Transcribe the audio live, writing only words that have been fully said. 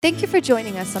Thank you for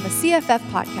joining us on the CFF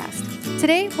podcast.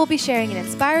 Today, we'll be sharing an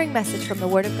inspiring message from the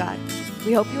Word of God.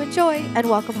 We hope you enjoy and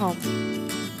welcome home.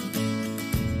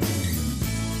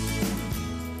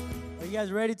 Are you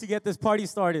guys ready to get this party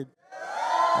started?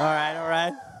 All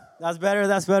right. That's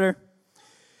better.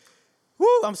 Woo,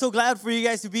 I'm so glad for you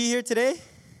guys to be here today.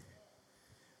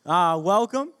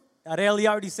 Welcome. Areli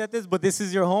already said this, but this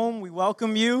is your home. We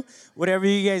welcome you. Whatever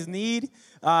you guys need,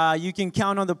 you can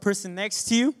count on the person next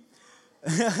to you.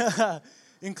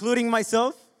 Including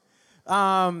myself.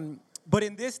 But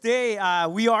in this day,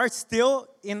 we are still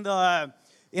in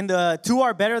the Two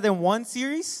Are Better Than One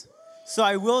series. So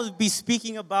I will be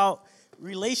speaking about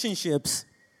relationships.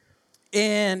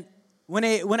 And when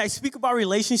I speak about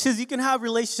relationships, you can have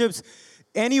relationships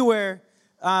anywhere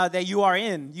that you are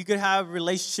in. You can have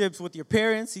relationships with your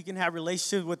parents. You can have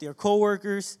relationships with your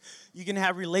coworkers. You can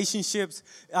have relationships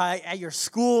at your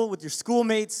school with your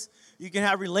schoolmates. You can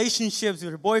have relationships with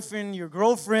your boyfriend, your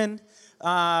girlfriend,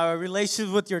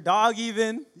 relationships with your dog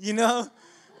even,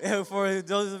 for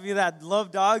those of you that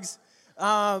love dogs.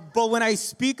 But when I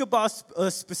speak about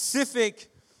this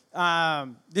specific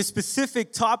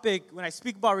topic, when I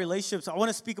speak about relationships, I want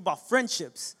to speak about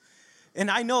friendships.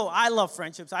 And I know I love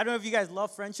friendships. I don't know if you guys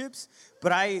love friendships,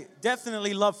 but I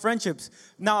definitely love friendships.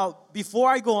 Now,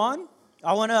 before I go on,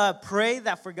 I want to pray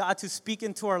that for God to speak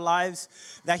into our lives,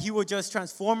 that He will just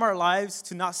transform our lives,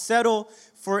 to not settle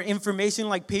for information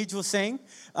like Paige was saying,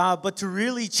 but to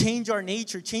really change our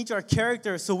nature, change our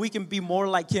character so we can be more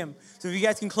like Him. So if you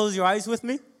guys can close your eyes with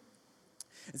me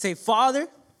and say, Father,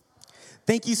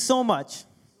 thank you so much.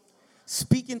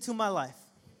 Speak into my life.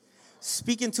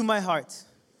 Speak into my heart.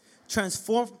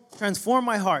 Transform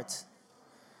my heart.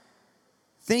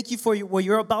 Thank you for what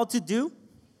you're about to do.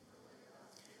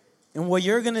 And what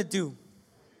you're going to do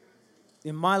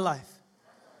in my life.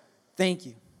 Thank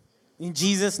you. In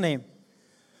Jesus' name.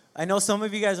 I know some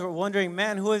of you guys are wondering,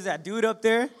 man, who is that dude up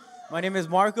there? My name is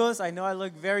Marcos. I know I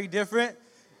look very different.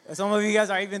 Some of you guys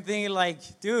are even thinking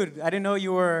like, dude, I didn't know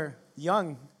you were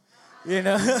young. But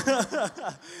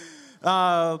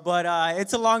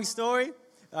it's a long story.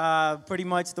 Pretty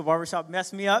much the barbershop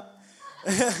messed me up.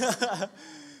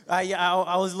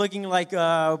 I was looking like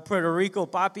Puerto Rico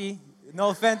papi.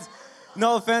 No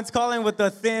offense, Colin, with the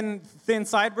thin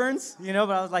sideburns, but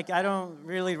I was like, I don't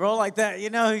really roll like that, you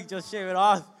just shave it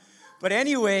off. But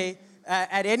anyway,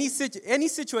 at any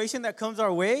situation that comes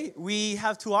our way, we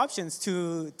have two options: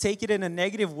 to take it in a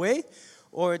negative way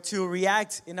or to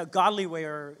react in a godly way,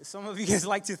 or some of you guys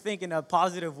like to think in a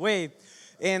positive way.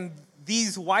 And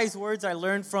these wise words I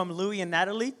learned from Louie and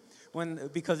Natalie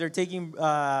because they're taking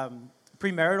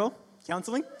premarital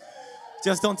counseling.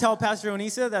 Just don't tell Pastor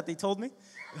Onisa that they told me.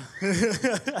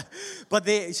 But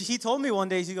she told me one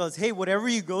day, she goes, hey, whatever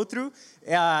you go through,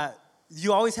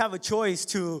 you always have a choice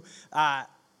to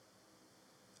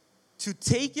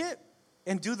take it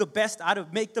and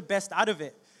make the best out of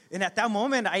it. And at that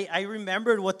moment, I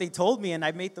remembered what they told me, and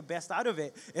I made the best out of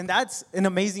it. And that's an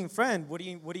amazing friend. What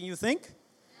do you think?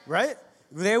 Right?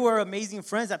 They were amazing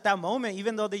friends at that moment,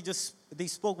 even though they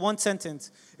spoke one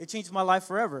sentence. It changed my life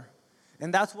forever.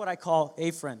 And that's what I call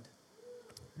a friend.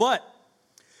 But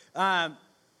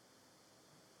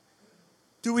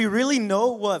do we really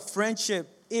know what friendship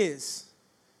is?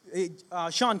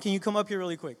 Sean, can you come up here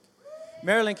really quick?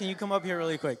 Marilyn, can you come up here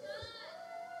really quick?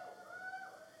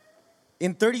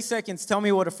 In 30 seconds, tell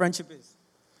me what a friendship is.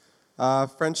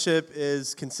 Friendship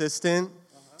is consistent.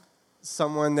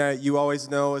 Someone that you always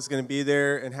know is going to be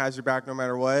there and has your back no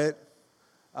matter what.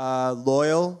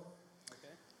 Loyal.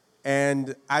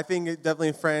 And I think definitely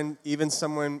a friend, even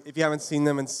someone, if you haven't seen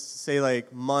them in, say,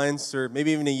 like months or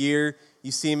maybe even a year,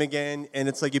 you see them again, and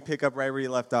it's like you pick up right where you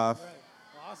left off. Right.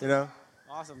 Awesome.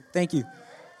 Awesome. Thank you.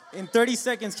 In 30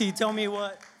 seconds, can you tell me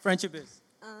what friendship is?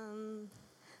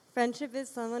 Friendship is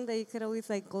someone that you could always,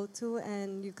 go to,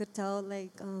 and you could tell,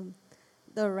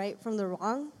 the right from the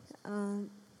wrong.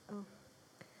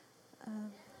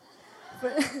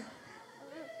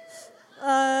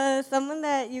 Someone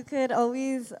that you could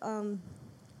always go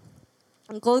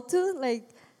to, I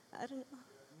don't know.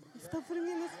 Stop putting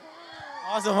me in this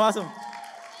spot. Awesome.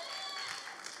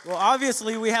 Well,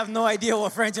 obviously, we have no idea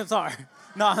what friendships are.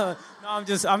 No, I'm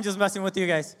just messing with you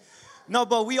guys. No,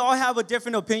 but we all have a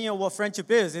different opinion of what friendship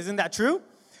is. Isn't that true?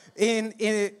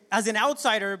 As an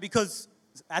outsider, because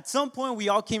at some point we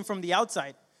all came from the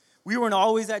outside. We weren't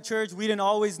always at church. We didn't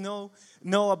always know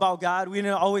about God. We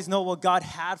didn't always know what God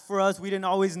had for us. We didn't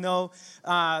always know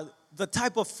the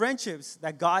type of friendships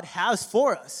that God has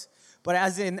for us. But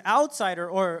as an outsider,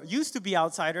 or used to be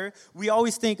outsider, we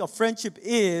always think a friendship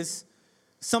is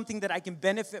something that I can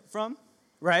benefit from,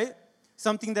 right?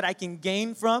 something that I can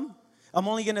gain from. I'm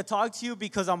only going to talk to you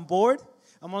because I'm bored.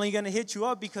 I'm only going to hit you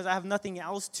up because I have nothing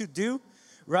else to do,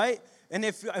 right? And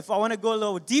if I want to go a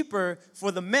little deeper,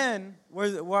 for the men,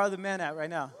 where are the men at right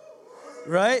now?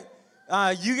 Right?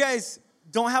 You guys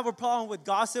don't have a problem with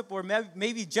gossip or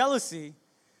maybe jealousy,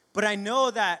 but I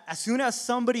know that as soon as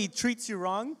somebody treats you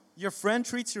wrong, your friend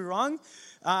treats you wrong,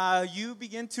 you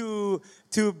begin to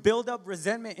build up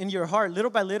resentment in your heart.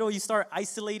 Little by little, you start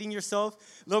isolating yourself.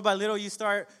 Little by little, you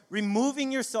start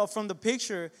removing yourself from the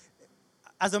picture.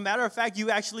 As a matter of fact, you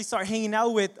actually start hanging out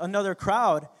with another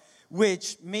crowd,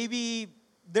 which maybe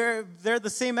they're the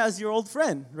same as your old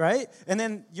friend, right? And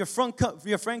then your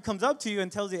friend comes up to you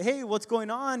and tells you, hey, what's going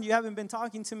on? You haven't been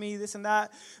talking to me, this and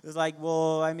that. It's like,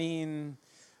 well, I mean,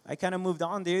 I kind of moved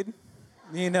on, dude,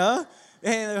 you know?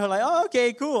 And they're like, oh,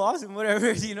 okay, cool, awesome,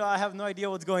 whatever. You know, I have no idea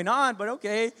what's going on, but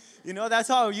okay. You know, that's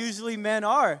how usually men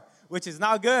are, which is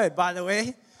not good, by the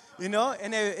way. You know,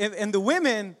 and the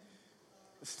women,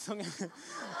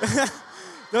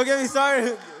 don't get me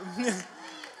started.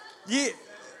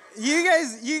 You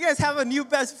guys have a new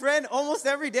best friend almost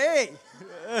every day.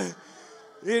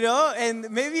 You know, and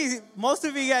maybe most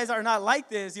of you guys are not like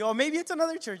this. You know, maybe it's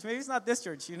another church, maybe it's not this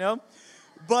church, you know.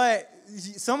 But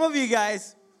some of you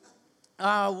guys,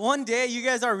 one day you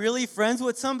guys are really friends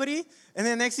with somebody, and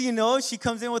then next thing you know, she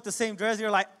comes in with the same dress.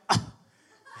 You're like, oh,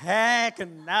 heck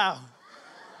no.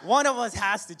 One of us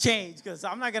has to change because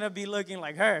I'm not going to be looking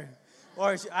like her.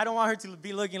 Or I don't want her to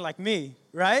be looking like me,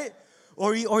 right?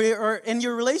 Or and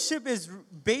your relationship is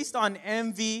based on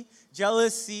envy,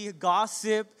 jealousy,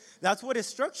 gossip. That's what it's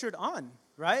structured on,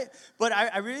 right? But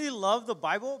I really love the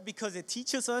Bible because it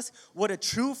teaches us what a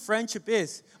true friendship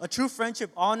is. A true friendship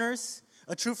honors.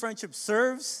 A true friendship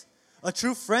serves. A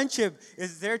true friendship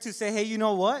is there to say, hey, you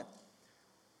know what?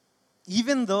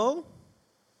 Even though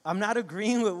I'm not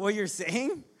agreeing with what you're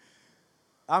saying,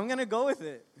 I'm going to go with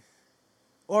it.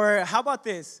 Or how about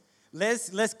this?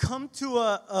 Let's come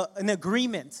to an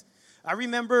agreement. I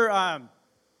remember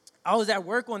I was at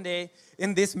work one day,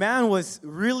 and this man was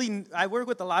really, I work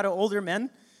with a lot of older men.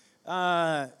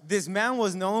 This man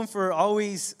was known for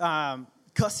always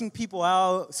cussing people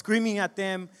out, screaming at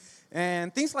them,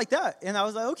 and things like that. And I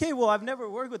was like, okay, well, I've never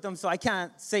worked with them, so I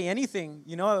can't say anything.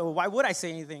 You know, why would I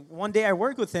say anything? One day I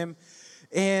worked with him,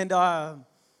 and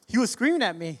he was screaming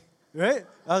at me, right?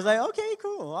 I was like, okay,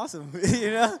 cool, awesome,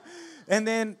 you know? And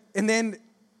then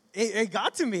it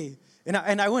got to me.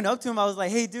 And I went up to him. I was like,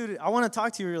 hey, dude, I want to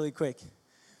talk to you really quick.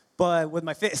 But with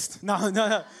my fist. No.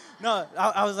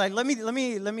 I was like, let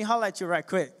me holler at you right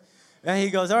quick. And he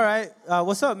goes, all right,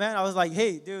 what's up, man? I was like,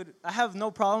 hey, dude, I have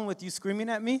no problem with you screaming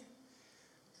at me.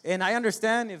 And I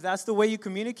understand if that's the way you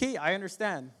communicate, I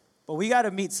understand. But we got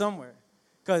to meet somewhere.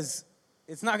 Because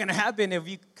it's not going to happen if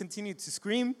you continue to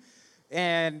scream.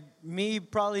 And me,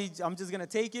 probably, I'm just going to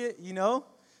take it, you know,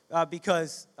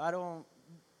 because I don't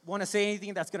want to say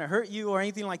anything that's going to hurt you or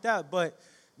anything like that. But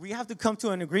we have to come to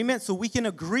an agreement so we can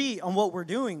agree on what we're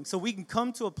doing, so we can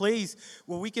come to a place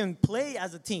where we can play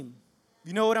as a team.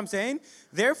 You know what I'm saying?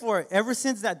 Therefore, ever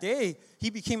since that day,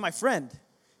 he became my friend.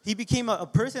 He became a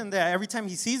person that every time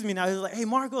he sees me now, he's like, hey,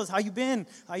 Marcos, how you been?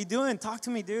 How you doing? Talk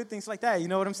to me, dude. Things like that. You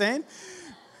know what I'm saying?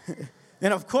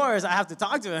 And, of course, I have to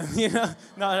talk to him, you know?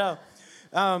 No.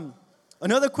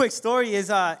 Another quick story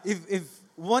is if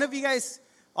one of you guys,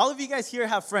 all of you guys here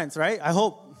have friends, right? I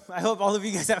hope all of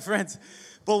you guys have friends.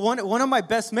 But one of my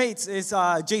best mates is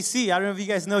JC. I don't know if you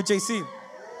guys know JC.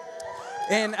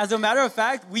 And as a matter of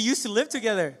fact, we used to live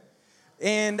together.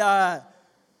 And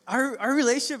our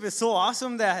relationship is so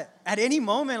awesome that at any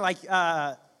moment, like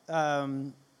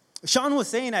Sean was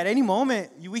saying, at any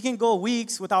moment, we can go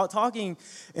weeks without talking,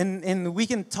 and we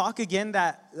can talk again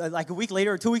that like a week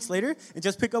later or 2 weeks later and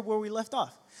just pick up where we left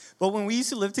off. But when we used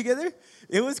to live together,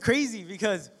 it was crazy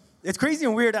because it's crazy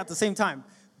and weird at the same time.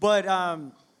 But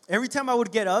every time I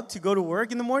would get up to go to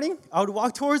work in the morning, I would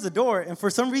walk towards the door, and for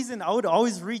some reason, I would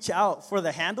always reach out for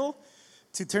the handle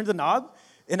to turn the knob.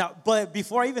 But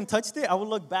before I even touched it, I would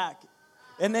look back,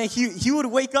 and then he would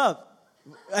wake up.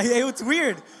 It was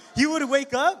weird. He would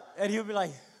wake up, and he would be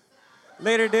like,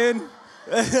 later, dude.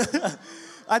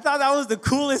 I thought that was the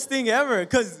coolest thing ever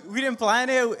because we didn't plan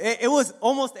it. It was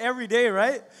almost every day,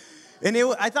 right? And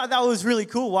I thought that was really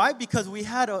cool. Why? Because we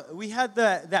had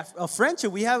a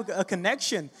friendship. We have a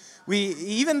connection.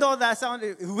 Even though that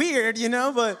sounded weird, you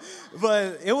know,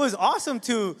 but it was awesome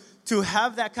to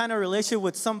have that kind of relationship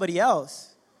with somebody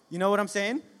else. You know what I'm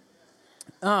saying?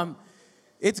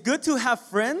 It's good to have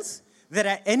friends that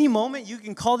at any moment you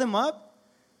can call them up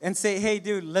and say, hey,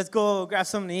 dude, let's go grab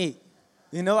something to eat.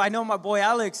 You know, I know my boy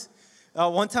Alex,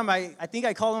 One time, I think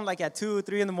I called him like at 2 or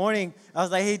 3 in the morning. I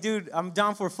was like, hey, dude, I'm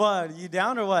down for pho. You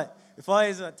down or what? Pho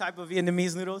is a type of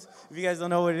Vietnamese noodles, if you guys don't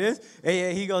know what it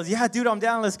is. He goes, yeah, dude, I'm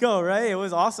down. Let's go, right? It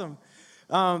was awesome.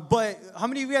 But how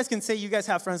many of you guys can say you guys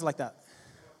have friends like that?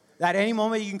 At any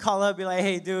moment, you can call up, be like,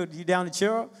 hey, dude, you down to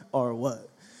chill or what?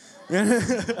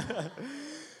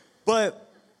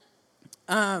 But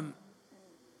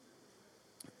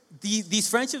these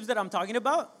friendships that I'm talking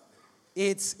about,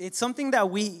 it's something that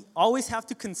we always have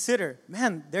to consider.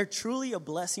 Man, they're truly a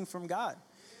blessing from God.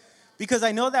 Because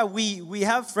I know that we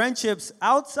have friendships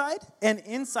outside and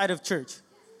inside of church.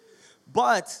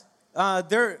 But not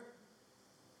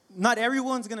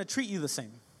everyone's going to treat you the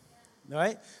same.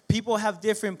 Right? People have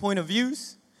different point of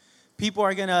views. People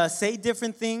are going to say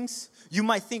different things. You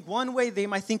might think one way, they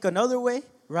might think another way,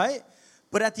 right?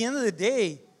 But at the end of the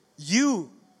day, you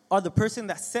are the person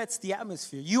that sets the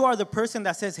atmosphere. You are the person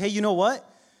that says, hey, you know what?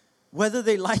 Whether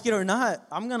they like it or not,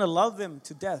 I'm going to love them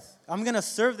to death. I'm going to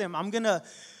serve them. I'm going to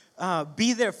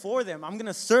be there for them. I'm going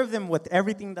to serve them with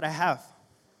everything that I have.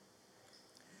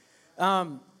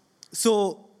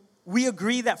 So we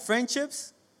agree that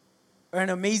friendships are an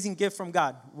amazing gift from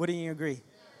God. Wouldn't you agree?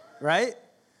 Right?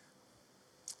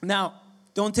 Now,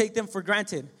 don't take them for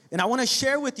granted. And I want to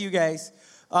share with you guys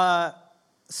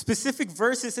specific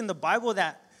verses in the Bible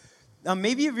that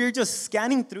maybe if you're just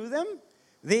scanning through them,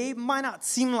 they might not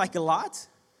seem like a lot.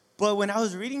 But when I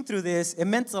was reading through this, it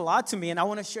meant a lot to me. And I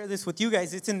want to share this with you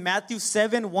guys. It's in Matthew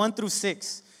 7, 1 through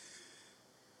 6.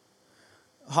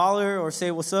 Holler or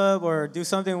say what's up or do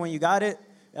something when you got it.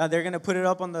 They're going to put it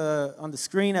up on the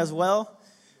screen as well.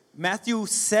 Matthew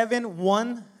 7,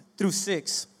 1 through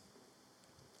 6.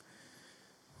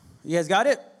 You guys got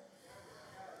it?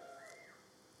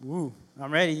 Woo,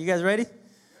 I'm ready. You guys ready?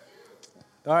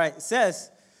 All right, it says,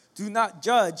 do not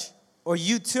judge, or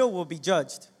you too will be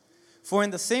judged. For in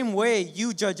the same way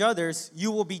you judge others,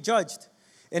 you will be judged.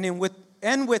 And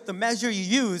with the measure you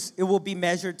use, it will be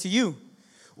measured to you.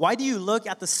 Why do you look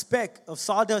at the speck of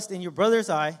sawdust in your brother's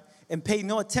eye and pay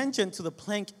no attention to the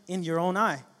plank in your own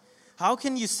eye? How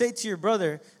can you say to your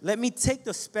brother, let me take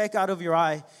the speck out of your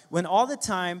eye, when all the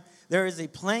time there is a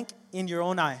plank in your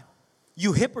own eye?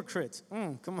 You hypocrite.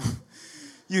 Come on.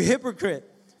 You hypocrite.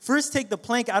 First take the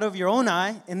plank out of your own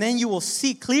eye, and then you will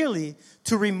see clearly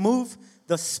to remove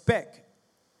the speck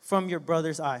from your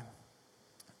brother's eye.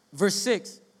 Verse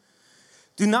 6.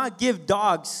 Do not give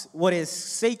dogs what is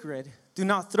sacred. Do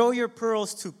not throw your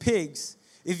pearls to pigs.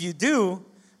 If you do,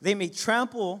 they may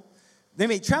trample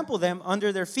them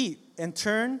under their feet and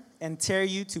turn and tear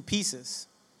you to pieces.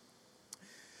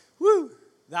 Woo!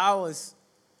 That was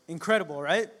incredible,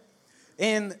 right?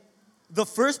 And the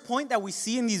first point that we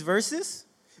see in these verses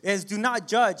is do not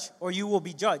judge or you will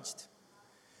be judged.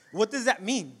 What does that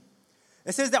mean?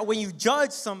 It says that when you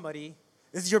judge somebody,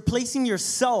 you're placing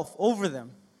yourself over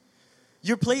them.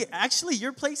 You're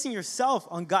placing yourself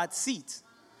on God's seat.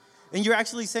 And you're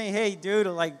actually saying, hey, dude,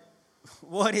 like,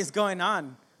 what is going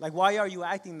on? Like, why are you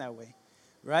acting that way?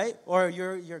 Right? Or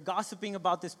you're gossiping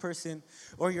about this person,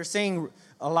 or you're saying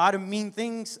a lot of mean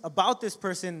things about this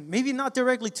person, maybe not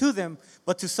directly to them,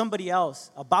 but to somebody else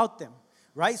about them,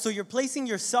 right? So you're placing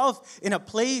yourself in a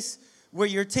place where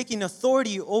you're taking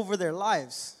authority over their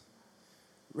lives,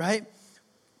 right?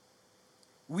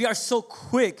 We are so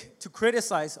quick to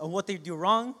criticize of what they do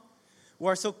wrong. We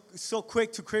are so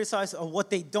quick to criticize of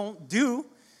what they don't do,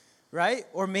 right?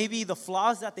 Or maybe the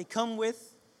flaws that they come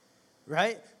with,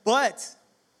 right? But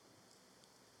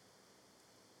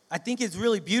I think it's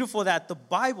really beautiful that the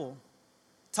Bible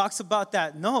talks about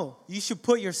that. No, you should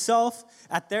put yourself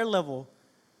at their level.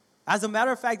 As a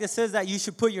matter of fact, it says that you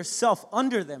should put yourself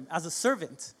under them as a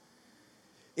servant.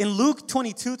 In Luke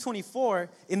 22:24,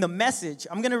 in the Message,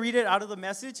 I'm going to read it out of the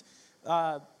Message.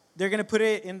 They're going to put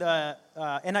it in the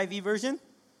NIV version.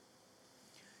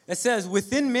 It says,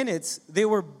 within minutes, they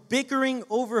were bickering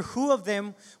over who of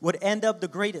them would end up the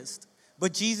greatest.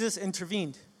 But Jesus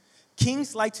intervened.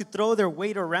 Kings like to throw their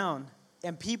weight around,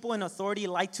 and people in authority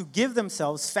like to give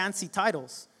themselves fancy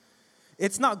titles.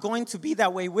 It's not going to be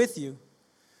that way with you.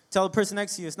 Tell the person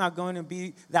next to you, it's not going to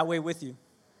be that way with you.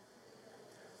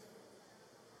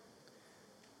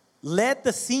 Let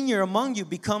the senior among you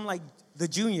become like the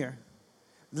junior.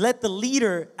 Let the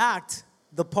leader act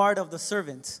the part of the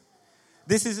servant.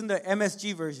 This is in the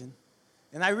MSG version.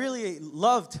 And I really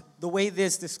loved the way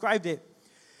this described it.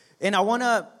 And I want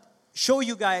to show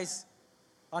you guys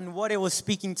on what it was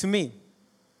speaking to me.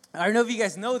 I don't know if you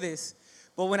guys know this,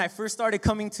 but when I first started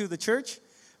coming to the church,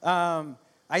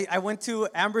 I went to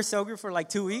Amber Cell Group for like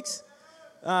 2 weeks.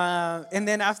 And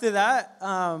then after that,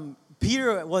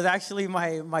 Peter was actually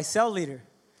my cell leader.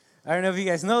 I don't know if you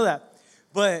guys know that.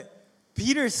 But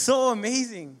Peter's so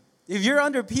amazing. If you're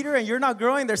under Peter and you're not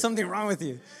growing, there's something wrong with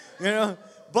you, you know?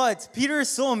 But Peter is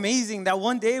so amazing that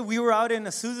one day we were out in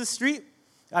Azusa Street.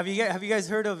 Have you guys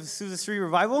heard of Azusa Street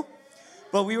Revival?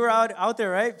 But we were out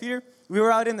there, right, Peter? We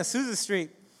were out in Azusa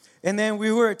Street. And then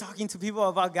we were talking to people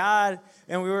about God,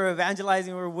 and we were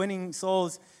evangelizing, we were winning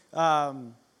souls.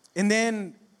 And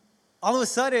then all of a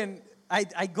sudden,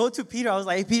 I go to Peter. I was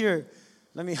like, hey, Peter,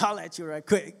 let me holler at you right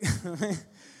quick.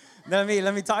 let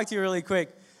me talk to you really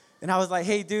quick. And I was like,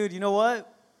 hey, dude, you know what?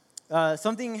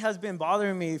 Something has been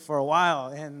bothering me for a while.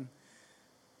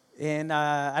 And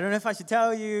I don't know if I should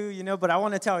tell you, you know, but I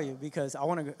want to tell you because I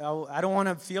don't want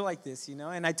to feel like this, you know.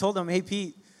 And I told him, hey,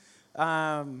 Pete,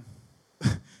 I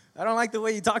don't like the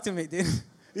way you talk to me, dude.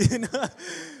 you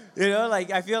know,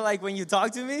 like I feel like when you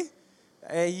talk to me,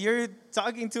 you're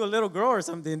talking to a little girl or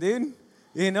something, dude.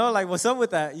 You know, like what's up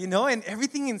with that? You know, and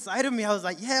everything inside of me, I was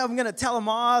like, yeah, I'm gonna tell him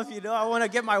off. You know, I want to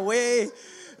get my way.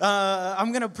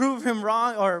 I'm gonna prove him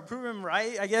wrong or prove him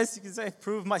right. I guess you could say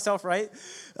prove myself right.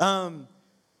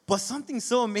 But something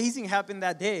so amazing happened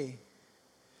that day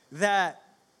that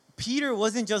Peter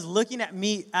wasn't just looking at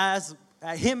me at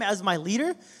him as my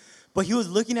leader, but he was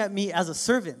looking at me as a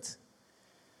servant.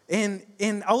 And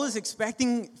I was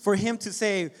expecting for him to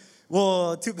say,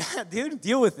 well, too bad, dude,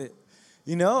 deal with it.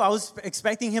 You know, I was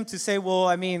expecting him to say, well,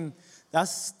 I mean,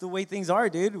 that's the way things are,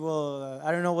 dude. Well,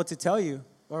 I don't know what to tell you.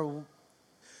 Or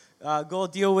go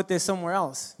deal with this somewhere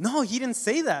else. No, he didn't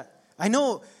say that. I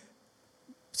know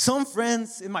some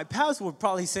friends in my past would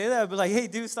probably say that, but like, hey,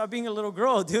 dude, stop being a little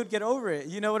girl. Dude, get over it.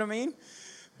 You know what I mean?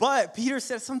 But Peter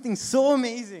said something so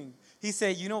amazing. He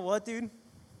said, you know what, dude?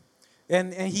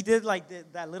 And he did like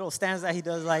that little stance that he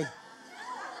does, like...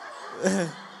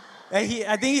 And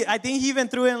I think he even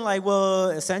threw in like, well,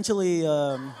 essentially, you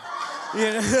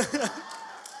know.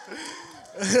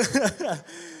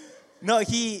 No,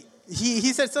 he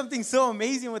said something so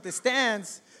amazing with the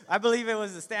stance. I believe it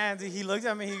was the stance. He looked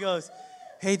at me, he goes,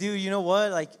 hey, dude, you know what?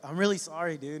 Like, I'm really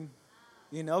sorry, dude.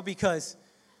 You know, because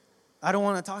I don't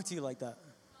want to talk to you like that.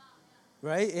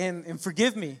 Right? And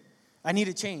forgive me. I need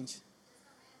to change.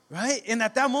 Right? And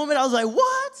at that moment, I was like,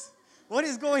 what? What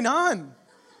is going on?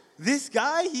 This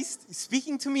guy, he's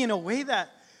speaking to me in a way that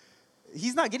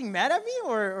he's not getting mad at me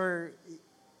or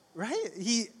right?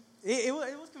 It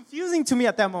was confusing to me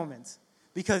at that moment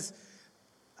because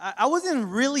I wasn't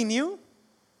really new,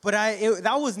 but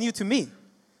that was new to me,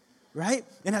 right?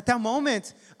 And at that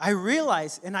moment, I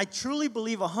realized, and I truly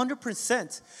believe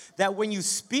 100% that when you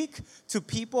speak to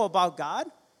people about God,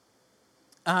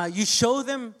 you show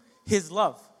them His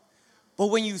love. But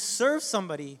when you serve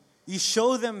somebody, you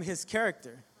show them His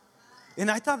character. And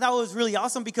I thought that was really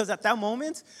awesome because at that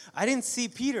moment, I didn't see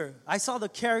Peter. I saw the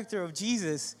character of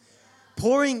Jesus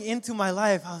pouring into my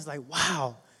life. I was like,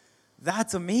 wow,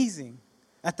 that's amazing.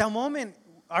 At that moment,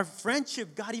 our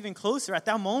friendship got even closer. At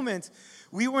that moment,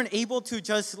 we weren't able to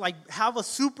just like have a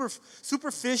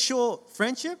superficial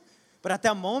friendship. But at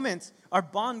that moment, our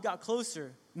bond got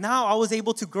closer. Now I was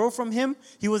able to grow from him.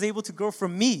 He was able to grow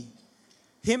from me.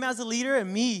 Him as a leader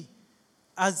and me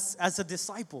as a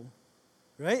disciple,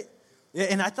 right?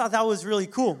 And I thought that was really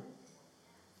cool.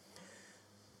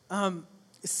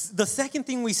 The second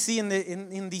thing we see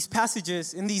in these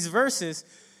passages, in these verses,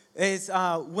 is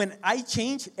when I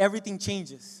change, everything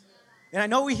changes. And I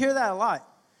know we hear that a lot,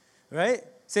 right?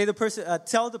 Tell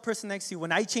the person next to you,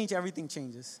 when I change, everything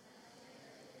changes.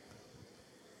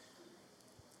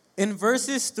 In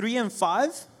verses 3 and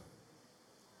 5,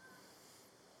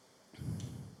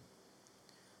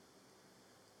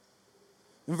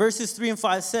 verses 3 and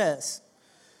 5 says,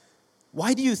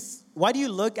 Why do you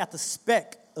look at the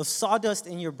speck of sawdust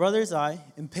in your brother's eye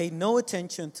and pay no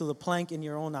attention to the plank in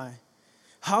your own eye?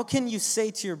 How can you say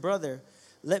to your brother,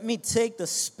 let me take the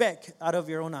speck out of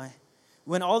your own eye,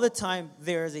 when all the time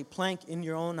there is a plank in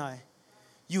your own eye?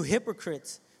 You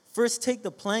hypocrites, first take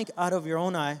the plank out of your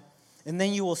own eye, and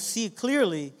then you will see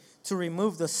clearly to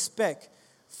remove the speck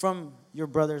from your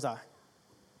brother's eye.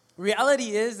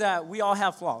 Reality is that we all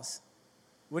have flaws.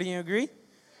 Wouldn't you agree?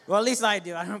 Well, at least I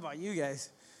do. I don't know about you guys,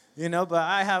 but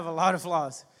I have a lot of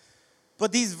flaws.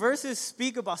 But these verses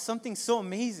speak about something so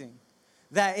amazing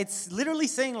that it's literally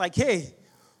saying like, hey,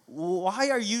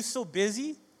 why are you so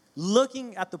busy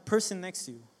looking at the person next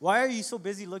to you? Why are you so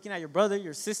busy looking at your brother,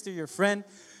 your sister, your friend,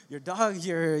 your dog,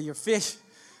 your fish?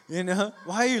 Why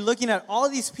are you looking at all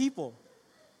these people?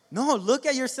 No, look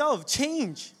at yourself.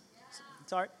 Change.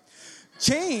 Sorry.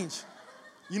 Change.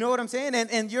 You know what I'm saying?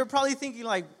 And you're probably thinking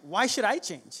like, why should I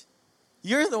change?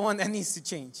 You're the one that needs to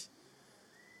change.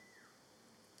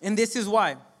 And this is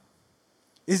why.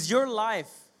 Is your life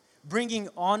bringing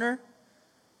honor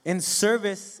and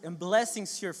service and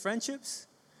blessings to your friendships?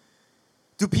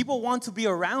 Do people want to be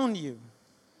around you?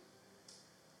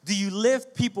 Do you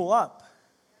lift people up?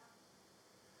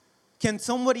 Can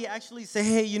somebody actually say,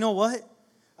 hey, you know what?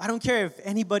 I don't care if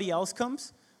anybody else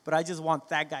comes, but I just want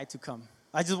that guy to come.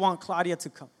 I just want Claudia to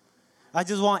come. I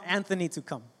just want Anthony to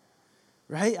come,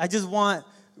 right? I just want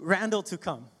Randall to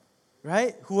come,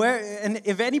 right? And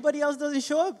if anybody else doesn't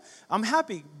show up, I'm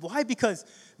happy. Why? Because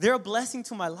they're a blessing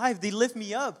to my life. They lift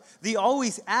me up. They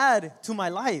always add to my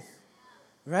life,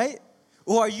 right?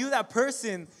 Or are you that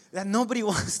person that nobody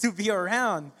wants to be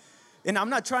around? And I'm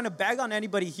not trying to bag on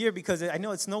anybody here because I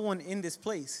know it's no one in this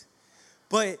place.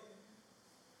 But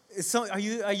are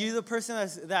you the person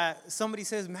that somebody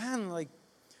says, man, like,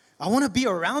 I want to be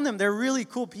around them. They're really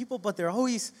cool people, but they're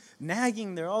always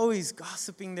nagging. They're always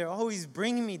gossiping. They're always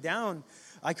bringing me down.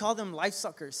 I call them life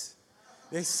suckers.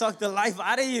 They suck the life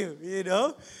out of you, you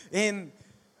know? And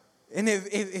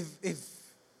if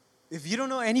you don't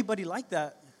know anybody like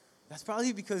that, that's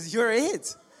probably because you're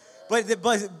it.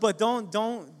 But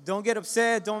don't get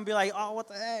upset. Don't be like, oh, what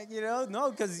the heck, you know? No,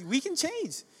 because we can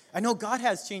change. I know God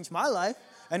has changed my life.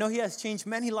 I know He has changed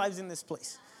many lives in this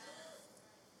place.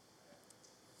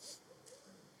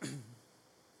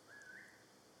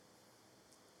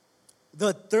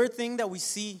 The third thing that we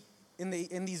see in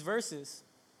these verses,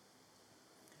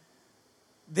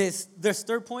 this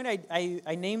third point,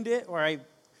 I named it, or I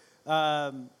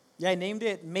named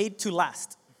it made to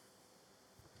last.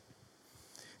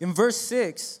 In verse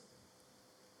 6,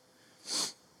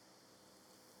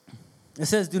 it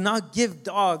says, do not give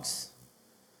dogs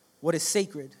what is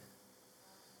sacred.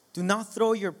 Do not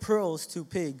throw your pearls to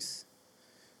pigs.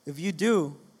 If you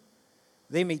do,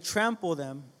 they may trample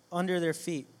them under their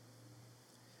feet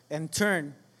and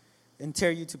turn and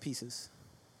tear you to pieces.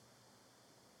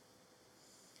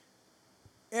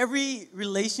 Every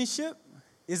relationship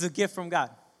is a gift from God.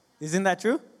 Isn't that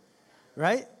true?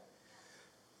 Right?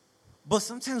 But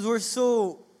sometimes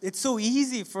it's so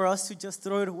easy for us to just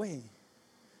throw it away.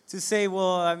 To say,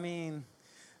 well, I mean,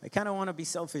 I kind of want to be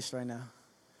selfish right now.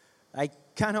 I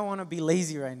kind of want to be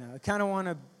lazy right now. I kind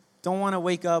of don't want to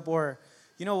wake up, or,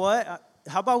 you know what?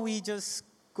 How about we just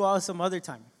go out some other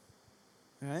time?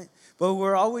 Right? But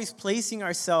we're always placing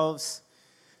ourselves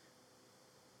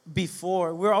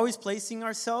we're always placing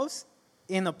ourselves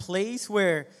in a place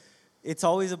where it's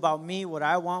always about me, what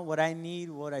I want, what I need,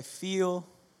 what I feel,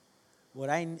 what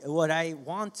I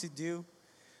want to do.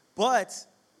 But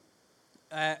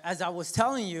as I was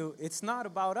telling you, it's not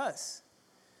about us,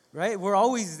 right? We're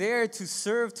always there to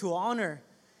serve, to honor,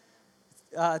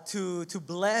 to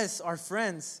bless our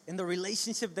friends in the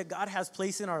relationship that God has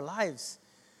placed in our lives.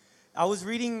 I was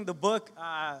reading the book,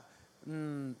 I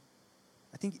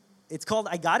think it's called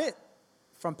I Got It,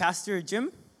 from Pastor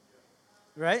Jim,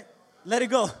 right? Let it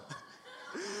go.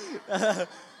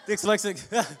 Dyslexic.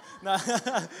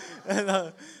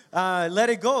 Let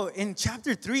it go. In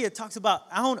chapter 3, it talks about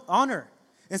honor.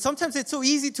 And sometimes it's so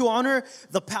easy to honor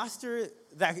the pastor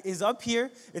that is up here.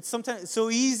 It's sometimes so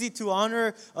easy to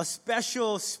honor a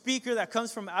special speaker that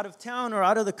comes from out of town or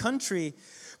out of the country.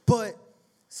 But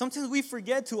sometimes we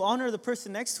forget to honor the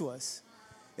person next to us.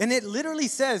 And it literally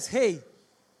says, hey,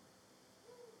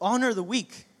 honor the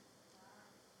weak.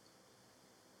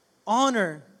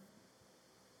 Honor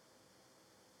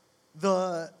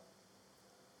the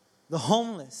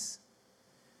homeless.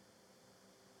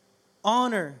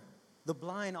 Honor the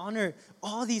blind. Honor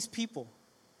all these people,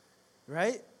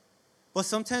 right? But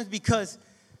sometimes because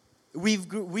we've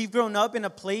grown up in a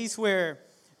place where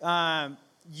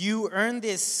you earn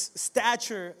this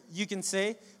stature, you can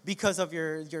say, because of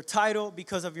your title,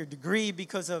 because of your degree,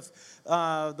 because of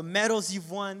the medals you've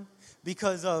won,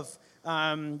 because of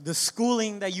the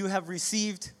schooling that you have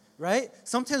received, right?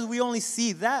 Sometimes we only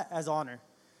see that as honor.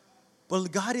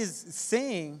 But God is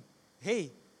saying,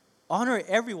 hey, honor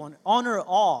everyone, honor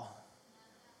all.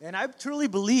 And I truly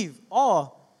believe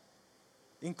all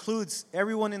includes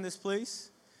everyone in this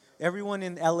place, everyone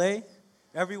in LA,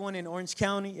 everyone in Orange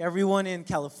County, everyone in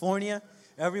California,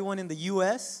 everyone in the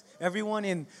U.S., everyone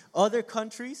in other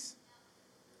countries,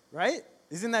 right?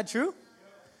 Isn't that true?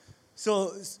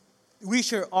 So we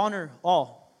should honor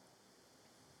all.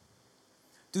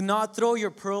 Do not throw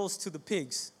your pearls to the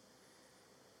pigs.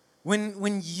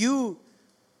 When you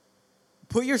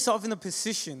put yourself in a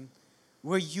position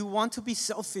where you want to be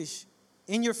selfish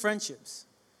in your friendships,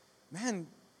 man,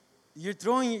 you're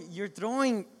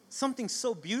throwing something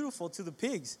so beautiful to the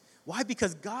pigs. Why?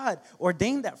 Because God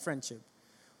ordained that friendship.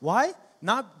 Why?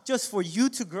 Not just for you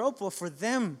to grow, but for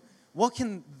them. How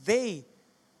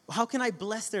can I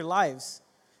bless their lives?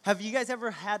 Have you guys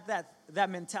ever had that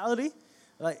mentality?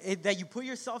 that you put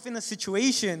yourself in a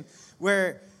situation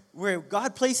where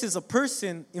God places a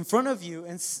person in front of you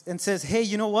and says, hey,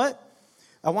 you know what?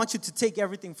 I want you to take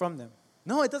everything from them.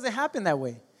 No, it doesn't happen that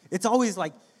way. It's always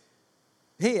like,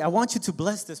 hey, I want you to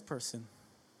bless this person.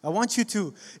 I want you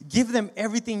to give them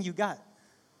everything you got.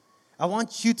 I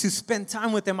want you to spend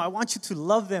time with them. I want you to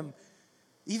love them.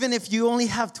 Even if you only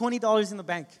have $20 in the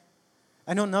bank.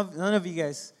 I know none of you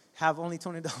guys have only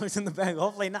 $20 in the bank.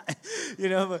 Hopefully not.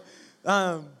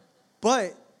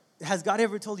 But has God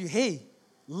ever told you, hey,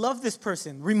 love this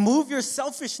person. Remove your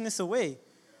selfishness away.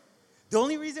 The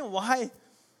only reason why,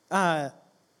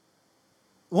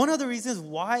 one of the reasons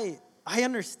why I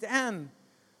understand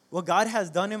what God has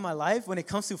done in my life when it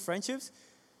comes to friendships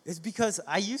is because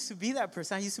I used to be that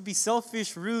person. I used to be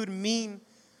selfish, rude, mean.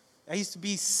 I used to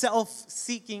be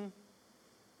self-seeking.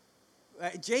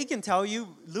 Jay can tell you,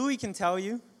 Louis can tell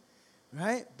you,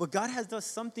 right? But God has done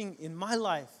something in my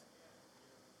life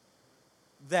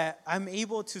that I'm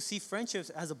able to see friendships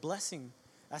as a blessing,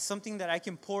 as something that I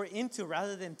can pour into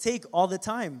rather than take all the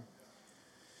time.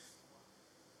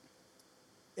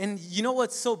 And you know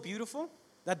what's so beautiful?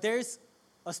 That there's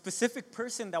a specific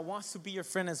person that wants to be your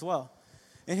friend as well.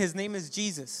 And his name is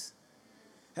Jesus.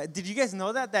 Did you guys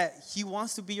know that he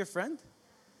wants to be your friend?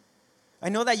 I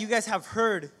know that you guys have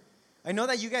heard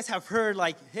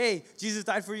like, hey, Jesus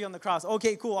died for you on the cross.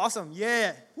 Okay, cool, awesome,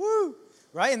 yeah, woo,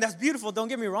 right? And that's beautiful, don't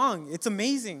get me wrong. It's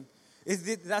amazing.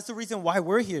 That's the reason why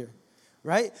we're here,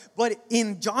 right? But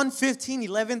in John 15,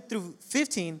 11 through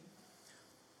 15,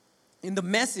 in the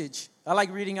Message, I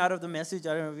like reading out of the Message.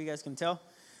 I don't know if you guys can tell.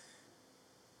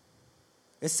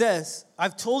 It says,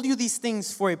 I've told you these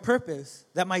things for a purpose,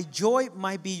 that my joy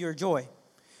might be your joy,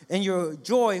 and your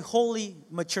joy wholly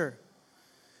mature.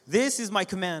 This is my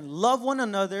command. Love one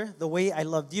another the way I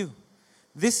loved you.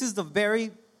 This is the very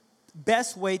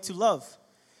best way to love.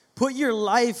 Put your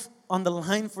life on the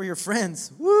line for your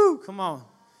friends. Woo, come on.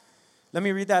 Let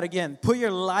me read that again. Put your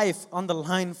life on the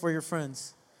line for your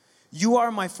friends. You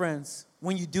are my friends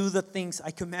when you do the things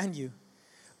I command you.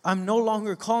 I'm no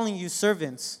longer calling you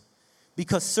servants,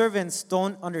 because servants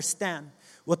don't understand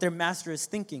what their master is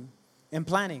thinking and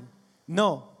planning.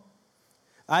 No,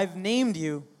 I've named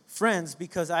you friends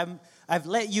because I've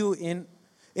let you in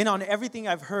on everything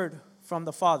I've heard from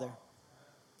the Father.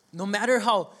 No matter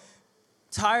how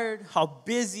tired, how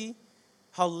busy,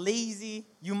 how lazy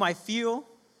you might feel,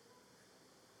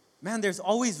 man, there's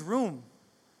always room.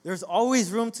 There's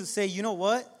always room to say, you know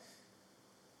what?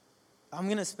 I'm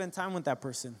going to spend time with that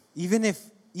person. Even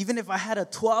if I had a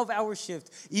 12-hour shift,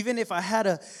 even if I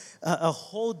had a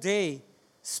whole day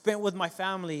spent with my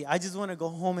family, I just want to go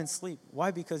home and sleep. Why?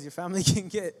 Because your family can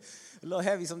get a little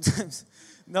heavy sometimes.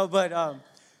 No, but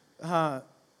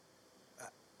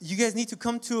you guys need to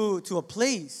come to a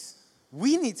place.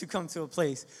 We need to come to a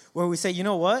place where we say, you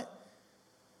know what?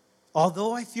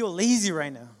 Although I feel lazy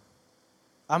right now,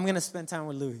 I'm going to spend time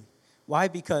with Louis. Why?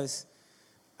 Because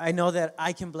I know that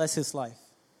I can bless his life.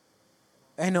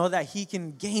 I know that he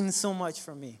can gain so much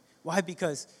from me. Why?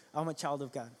 Because I'm a child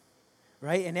of God,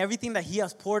 right? And everything that he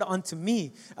has poured onto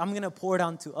me, I'm going to pour it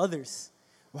onto others.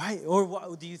 Why?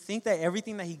 Or do you think that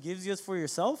everything that he gives you is for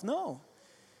yourself? No.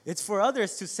 It's for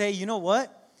others to say, you know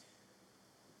what?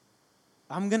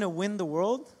 I'm going to win the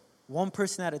world one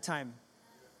person at a time.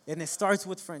 And it starts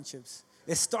with friendships.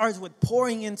 It starts with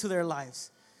pouring into their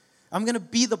lives. I'm going to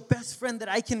be the best friend that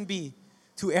I can be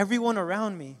to everyone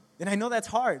around me. And I know that's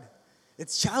hard.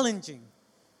 It's challenging,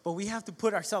 but we have to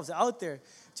put ourselves out there.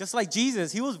 Just like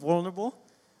Jesus, he was vulnerable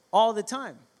all the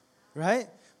time, right?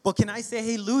 But can I say,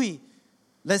 hey, Louis,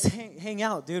 let's hang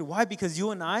out, dude. Why? Because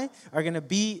you and I are going to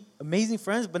be amazing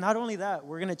friends, but not only that,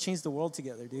 we're going to change the world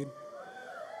together, dude.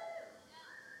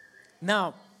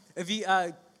 Now, if you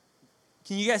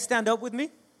can you guys stand up with me?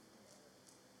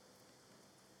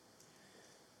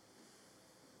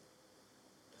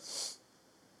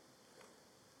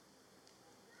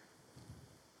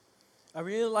 I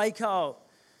really like how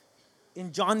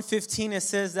in John 15 it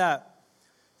says that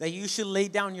you should lay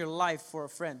down your life for a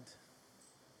friend.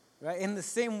 Right? In the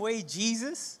same way,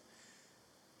 Jesus,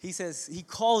 he says, he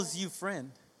calls you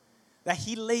friend. That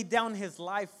he laid down his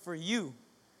life for you.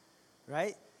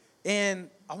 Right? And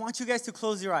I want you guys to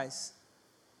close your eyes.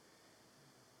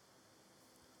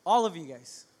 All of you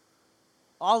guys.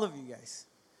 All of you guys.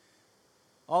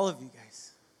 All of you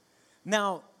guys.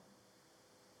 Now,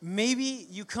 maybe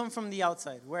you come from the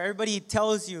outside where everybody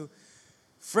tells you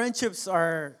friendships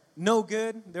are no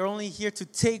good. They're only here to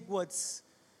take what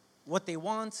they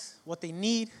want, what they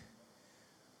need.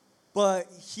 But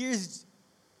here's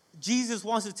Jesus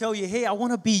wants to tell you, hey, I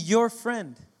want to be your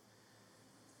friend.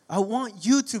 I want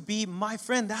you to be my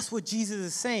friend. That's what Jesus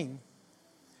is saying.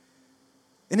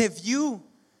 And if you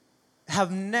have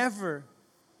never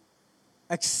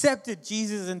accepted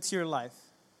Jesus into your life,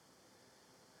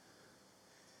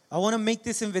 I want to make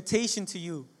this invitation to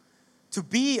you to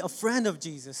be a friend of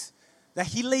Jesus, that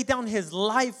he laid down his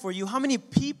life for you. How many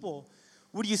people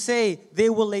would you say they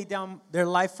will lay down their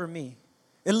life for me?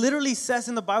 It literally says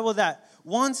in the Bible that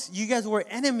once you guys were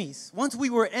enemies, once we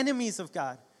were enemies of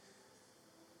God.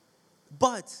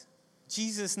 But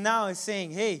Jesus now is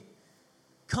saying, hey,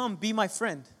 come be my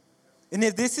friend. And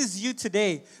if this is you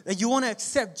today, that you want to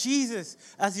accept Jesus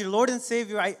as your Lord and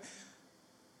Savior, I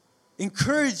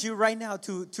encourage you right now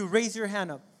to raise your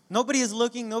hand up. Nobody is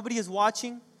looking, nobody is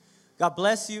watching. God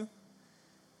bless you.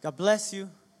 God bless you.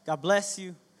 God bless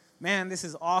you. Man, this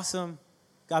is awesome.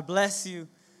 God bless you.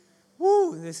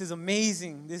 Woo, this is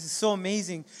amazing. This is so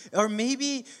amazing. Or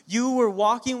maybe you were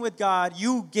walking with God,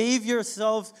 you gave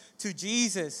yourself to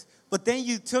Jesus, but then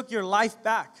you took your life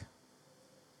back.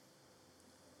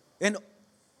 And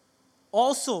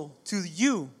also to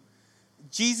you,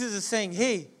 Jesus is saying,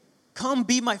 hey, come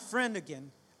be my friend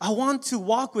again. I want to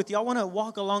walk with you. I want to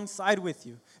walk alongside with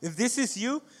you. If this is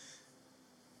you,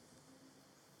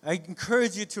 I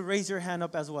encourage you to raise your hand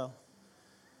up as well.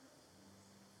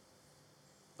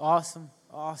 Awesome,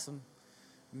 awesome.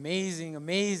 Amazing,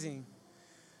 amazing.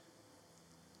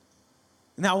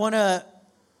 Now I want to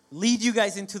lead you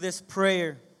guys into this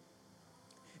prayer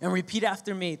and repeat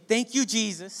after me. Thank you,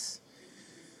 Jesus,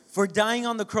 for dying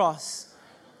on the cross,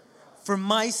 for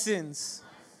my sins,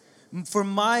 for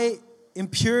my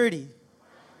impurity.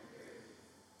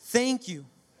 Thank you,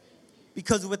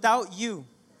 because without you,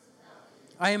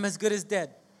 I am as good as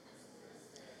dead.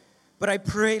 But I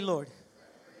pray, Lord,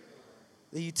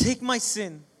 that you take my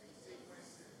sin,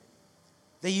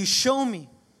 that you show me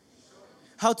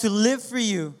how to live for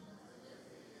you,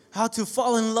 how to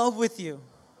fall in love with you,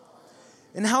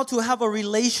 and how to have a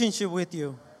relationship with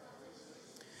you,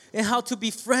 and how to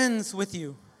be friends with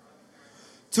you,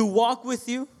 to walk with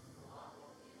you,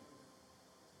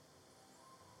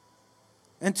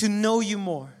 and to know you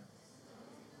more.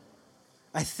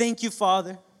 I thank you,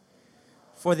 Father,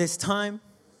 for this time.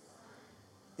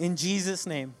 In Jesus'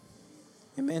 name.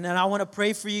 Amen. And I want to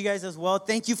pray for you guys as well.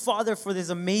 Thank you, Father, for this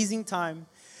amazing time.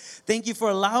 Thank you for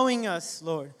allowing us,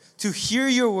 Lord, to hear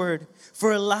your word,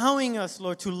 for allowing us,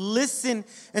 Lord, to listen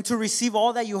and to receive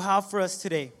all that you have for us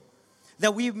today,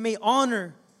 that we may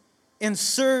honor and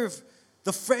serve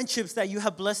the friendships that you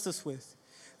have blessed us with,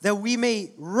 that we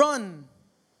may run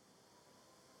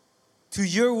to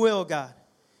your will, God,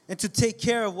 and to take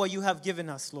care of what you have given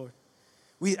us, Lord.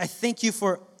 I thank you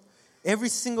for every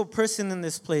single person in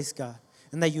this place, God,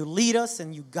 and that you lead us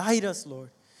and you guide us,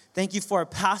 Lord. Thank you for our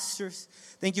pastors.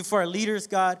 Thank you for our leaders,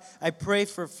 God. I pray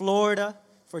for Florida,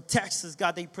 for Texas,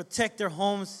 God, that you protect their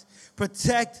homes,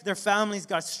 protect their families,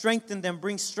 God. Strengthen them,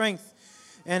 bring strength.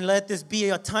 And let this be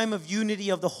a time of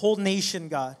unity of the whole nation,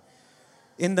 God.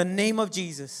 In the name of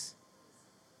Jesus,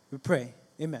 we pray.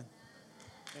 Amen.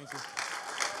 Thank you.